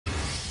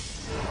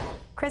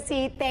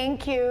Chrissy,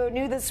 thank you.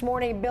 New this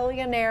morning,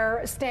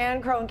 billionaire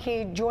Stan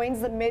Kroenke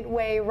joins the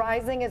Midway,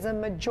 rising as a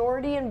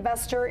majority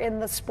investor in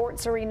the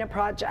sports arena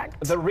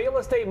project. The real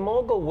estate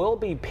mogul will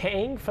be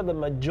paying for the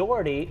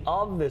majority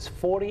of this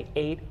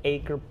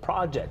 48-acre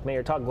project.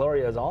 Mayor Todd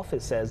Gloria's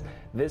office says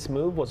this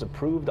move was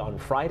approved on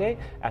Friday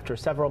after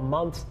several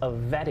months of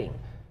vetting.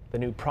 The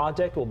new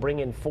project will bring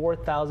in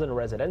 4,000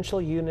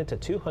 residential units, a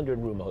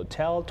 200-room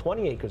hotel,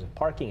 20 acres of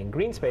parking and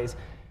green space,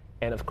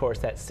 and of course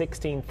that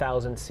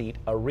 16,000-seat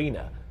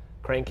arena.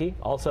 Kroenke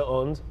also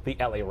owns the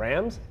LA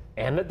Rams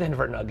and the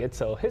Denver Nuggets,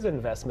 so his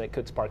investment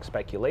could spark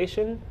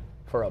speculation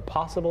for a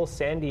possible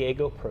San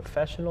Diego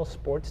professional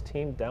sports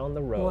team down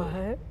the road.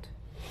 What?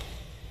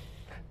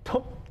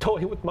 Don't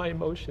toy with my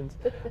emotions.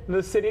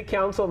 The city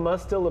council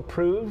must still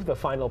approve the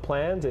final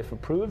plans. If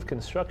approved,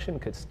 construction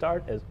could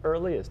start as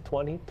early as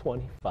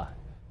 2025.